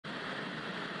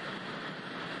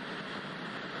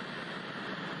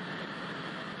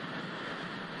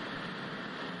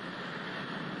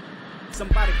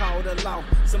Somebody call the law.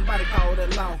 Somebody call the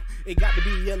law. It got to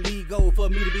be illegal for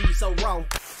me to be so raw.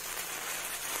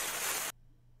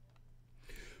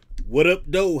 What up,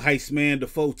 though, Heist man? The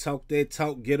folks talk that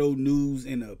talk, ghetto news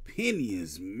and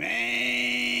opinions,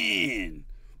 man.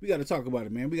 We got to talk about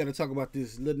it, man. We got to talk about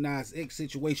this Lil Nas X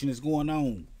situation that's going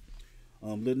on.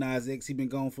 Lil Nas X, he been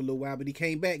gone for a little while, but he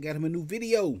came back, got him a new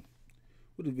video.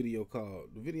 What the video called?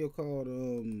 The video called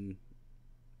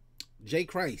J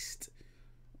Christ.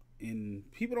 And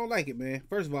people don't like it, man.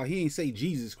 First of all, he ain't say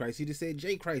Jesus Christ. He just said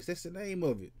J Christ. That's the name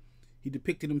of it. He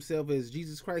depicted himself as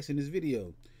Jesus Christ in this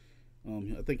video.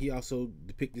 I think he also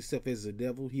depicted himself as a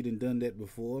devil. He done that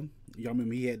before. Y'all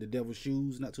remember he had the devil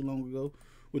shoes not too long ago?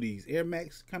 With these Air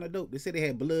Max, kind of dope. They said they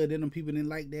had blood in them. People didn't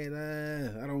like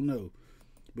that. I don't know.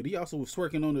 But he also was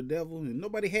twerking on the devil, and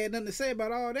nobody had nothing to say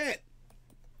about all that.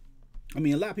 I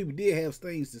mean, a lot of people did have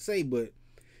things to say, but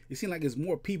it seemed like there's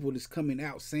more people that's coming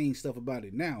out saying stuff about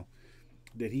it now,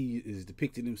 that he is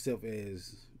depicting himself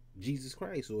as Jesus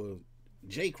Christ or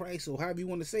J Christ or however you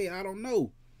want to say it. I don't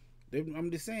know.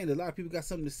 I'm just saying that a lot of people got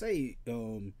something to say. I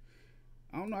don't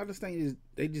know. I just think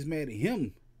they just mad at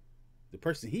him, the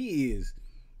person he is,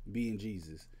 being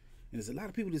Jesus. And there's a lot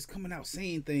of people that's coming out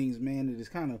saying things, man, that is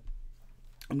kind of,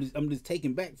 I'm just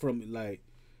taken back from it. Like,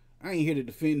 I ain't here to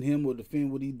defend him or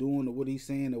defend what he doing or what he's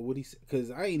saying or what he's,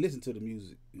 because I ain't listen to the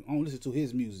music. I don't listen to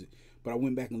his music. But I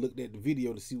went back and looked at the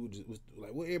video to see what was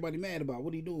like, what everybody mad about,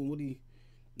 what he doing, what he,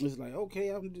 it's like,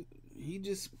 okay, he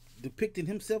just depicting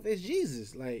himself as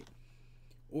Jesus, like,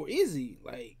 or is he?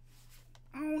 Like,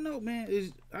 I don't know,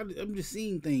 man. I'm just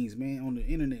seeing things, man, on the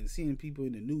internet and seeing people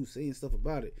in the news saying stuff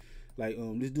about it. Like,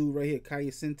 this dude right here, Kai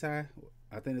Cenat,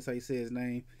 I think that's how you say his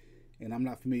name. And I'm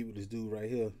not familiar with this dude right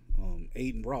here,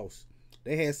 Aiden Ross.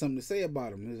 They had something to say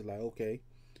about him. It's like, okay,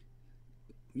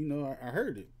 you know, I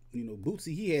heard it. You know,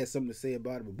 Boosie, he had something to say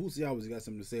about it, but Boosie always got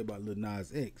something to say about Lil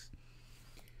Nas X.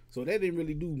 So that didn't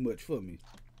really do much for me.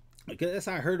 Because that's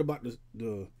how I heard about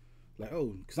the like, oh,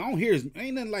 because I don't hear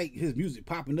ain't nothing like his music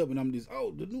popping up and I'm just,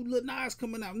 oh, the new Lil Nas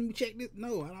coming out, let me check this.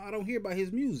 No, I don't hear about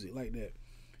his music like that.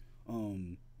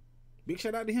 Big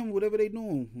shout out to him, whatever they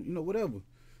doing, you know, whatever.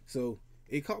 So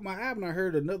it caught my eye when I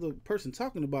heard another person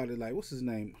talking about it, like, what's his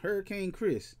name? Hurricane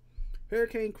Chris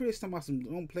talking about some,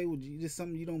 don't play with you, just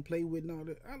something you don't play with and all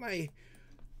that. I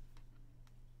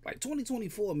like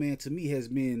 2024, man, to me has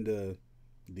been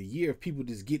the year of people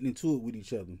just getting into it with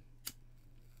each other.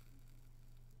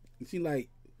 It seems like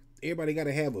everybody got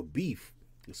to have a beef.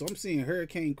 So I'm seeing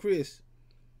Hurricane Chris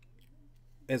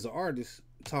as an artist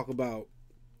talk about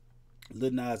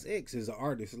Lil Nas X as an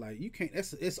artist. Like, you can't,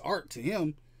 it's art to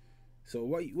him. So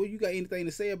what you got anything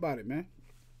to say about it, man?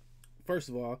 First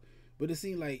of all, but it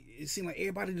seemed like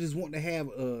everybody just want to have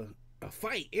a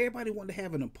fight. Everybody want to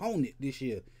have an opponent this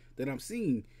year that I'm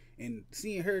seeing. And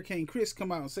seeing Hurricane Chris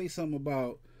come out and say something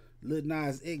about Lil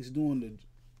Nas X doing the,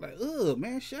 like,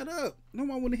 man, shut up.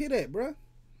 Nobody want to hear that, bruh.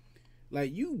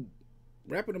 Like, you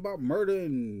rapping about murder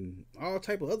and all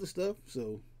type of other stuff.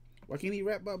 So why can't he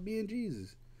rap about being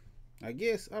Jesus? I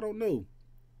guess, I don't know.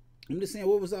 I'm just saying,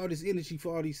 what was all this energy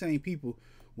for all these same people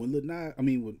when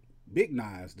when Big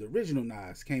Nas, the original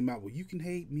Nas, came out with "You Can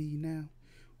Hate Me Now"?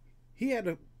 He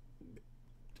had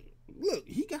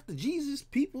he got the Jesus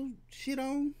people shit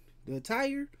on, the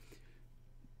attire,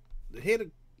 the head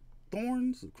of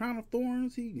thorns, the crown of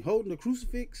thorns. He holding the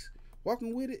crucifix,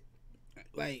 walking with it.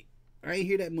 Like, I ain't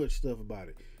hear that much stuff about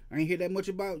it. I ain't hear that much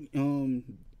about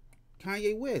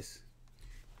Kanye West.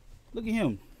 Look at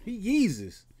him. He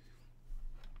Jesus.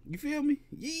 You feel me?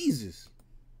 Jesus.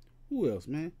 Who else,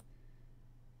 man?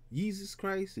 Jesus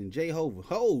Christ and Jehovah.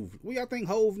 Hove. Where y'all think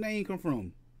Hove name come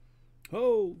from?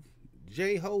 Hove.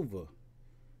 Jehovah.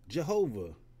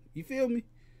 You feel me?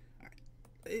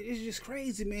 It's just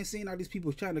crazy, man, seeing all these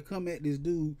people trying to come at this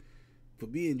dude for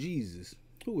being Jesus.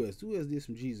 Who else? Who else did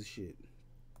some Jesus shit?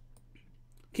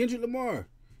 Kendrick Lamar.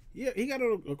 Yeah, he got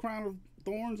a crown of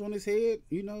thorns on his head,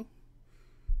 you know.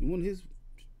 In one of his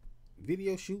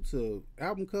video shoots,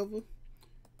 album cover.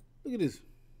 Look at this.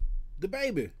 The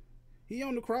baby. He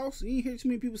on the cross. You ain't hear too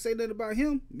many people say that about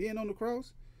him being on the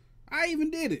cross. I even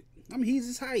did it. He's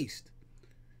his Heist.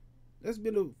 That's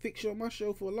been a fixture on my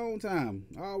show for a long time.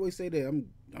 I always say that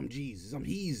I'm Jesus. I'm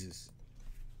Jesus.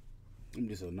 I'm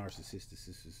just a narcissist,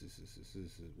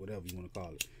 whatever you want to call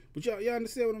it. But y'all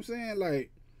understand what I'm saying? Like,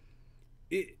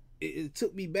 it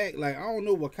took me back. Like, I don't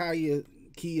know what Kai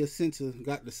Cenat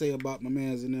got to say about my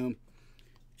mans and them,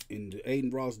 and the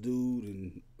Aiden Ross dude,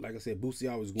 and like I said, Boosie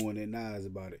always going at Nas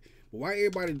about it. But why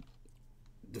everybody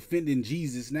defending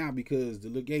Jesus now because the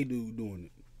little gay dude doing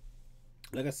it?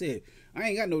 Like I said, I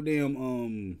ain't got no damn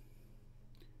what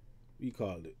you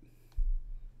call it?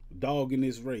 dog in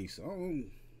this race. I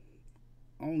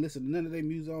don't listen to none of their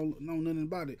music. I don't know nothing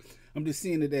about it. I'm just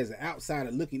seeing it as an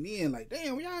outsider looking in, like,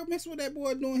 damn, y'all messing with that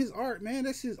boy doing his art, man.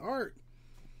 That's his art.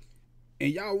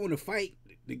 And y'all want to fight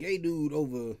the gay dude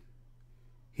over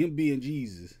him being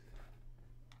Jesus.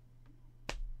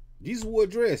 Jesus wore a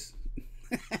dress.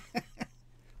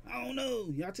 I don't know.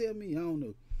 Y'all tell me. I don't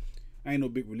know. I ain't no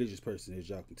big religious person, as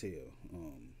y'all can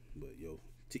tell. But yo,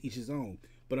 to each his own.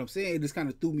 But I'm saying it just kind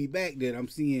of threw me back that I'm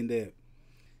seeing that,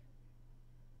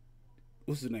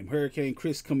 what's his name? Hurricane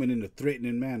Chris coming in a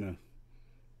threatening manner.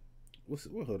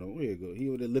 Hold on, where you go? He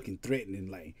over there looking threatening,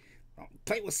 like, don't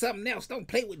play with something else. Don't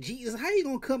play with Jesus. How you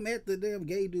gonna come at the damn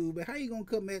gay dude? But how you gonna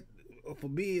come at for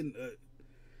being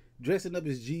dressing up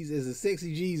as Jesus, as a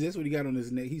sexy Jesus? That's what he got on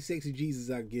his neck. He's sexy Jesus,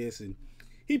 I guess, and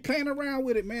he playing around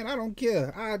with it, man. I don't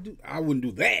care. I wouldn't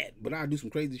do that, but I'll do some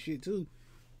crazy shit too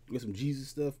with some Jesus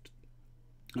stuff.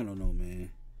 I don't know,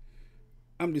 man.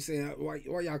 I'm just saying, why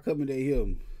y'all coming at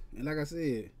him? And like I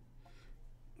said,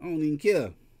 I don't even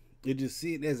care. It just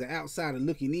see it as an outsider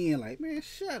looking in, like, man,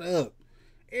 shut up.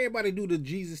 Everybody do the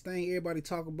Jesus thing. Everybody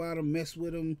talk about him, mess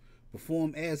with him,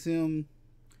 perform as him.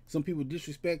 Some people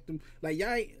disrespect him. Like,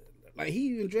 y'all, like, he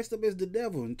even dressed up as the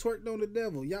devil and twerked on the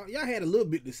devil. Y'all had a little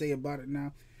bit to say about it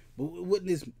now, but wasn't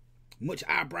this much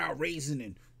eyebrow raising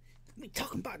and we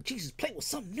talking about Jesus? Play with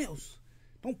something else.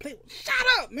 Don't play with. Shut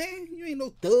up, man. You ain't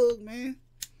no thug, man.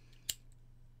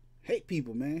 Hate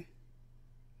people, man.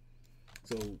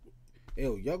 So,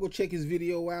 yo, y'all go check his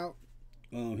video out.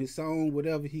 His song,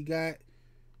 whatever he got.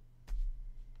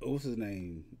 What's his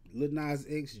name? Lil Nas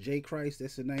X, J Christ.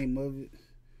 That's the name of it.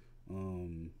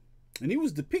 And he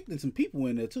was depicting some people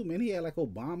in there too, man. He had like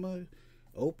Obama,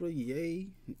 Oprah, yay.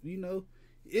 You know,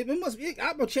 it must be.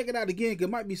 I'm gonna check it out again. Cause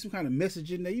it might be some kind of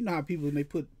message in there. You know how people, when they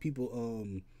put people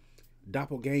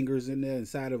doppelgangers in there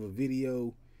inside of a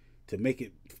video to make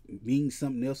it mean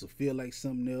something else or feel like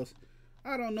something else.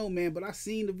 I don't know, man, but I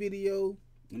seen the video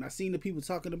and I seen the people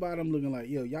talking about him looking like,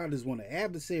 yo, y'all just want an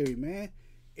adversary, man.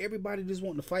 Everybody just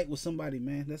wanting to fight with somebody,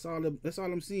 man. That's all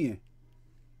I'm seeing.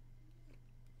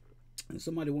 And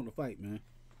somebody want to fight, man.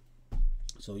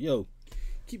 So, yo,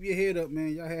 keep your head up,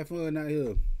 man. Y'all have fun out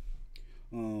here.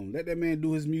 Let that man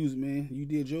do his music, man. You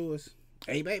did yours.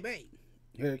 Hey, baby.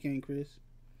 Hurricane Chris.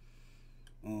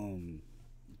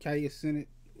 Kai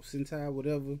Cenat,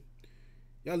 whatever.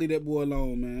 Y'all leave that boy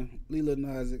alone, man. Leave Lil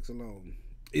Nas X alone.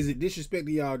 Is it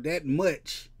disrespecting y'all that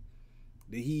much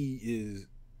that he is?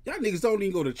 Y'all niggas don't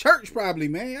even go to church probably,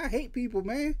 man. I hate people,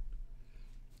 man.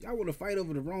 Y'all want to fight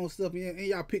over the wrong stuff, and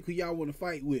y'all pick who y'all want to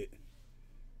fight with.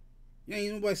 Y'all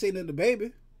ain't nobody say nothing to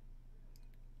Baby.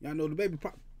 Y'all know the Baby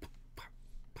pop.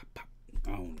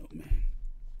 I don't know, man.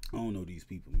 I don't know these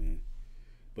people, man.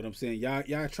 But I'm saying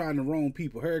y'all trying the wrong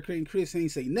people. Hurricane Chris ain't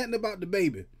say nothing about the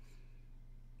Baby.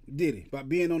 Did he? About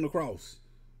being on the cross.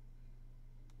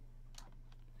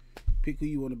 Pick who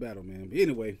you want to battle, man. But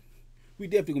anyway, we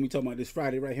definitely gonna be talking about this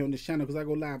Friday right here on this channel, because I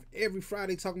go live every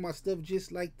Friday talking about stuff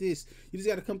just like this. You just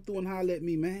gotta come through and holler at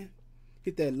me, man.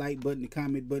 Hit that like button, the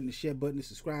comment button, the share button, the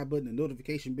subscribe button, the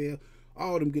notification bell.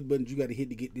 All them good buttons you gotta hit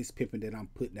to get this pimping that I'm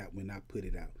putting out when I put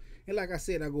it out. And like I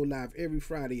said, I go live every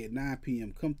Friday at 9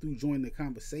 p.m. Come through, join the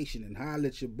conversation, and holler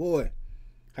at your boy,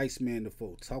 Heist Man the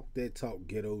Folk. Talk that talk,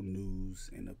 ghetto news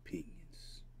and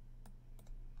opinions.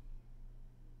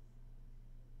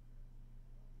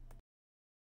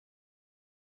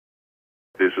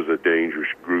 This is a dangerous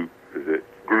groups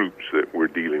that we're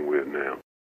dealing with now.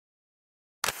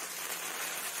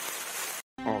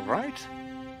 All right.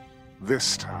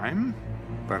 This time,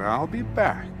 but I'll be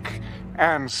back,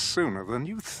 and sooner than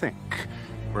you think.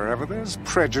 Wherever there's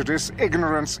prejudice,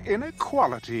 ignorance,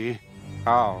 inequality,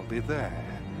 I'll be there.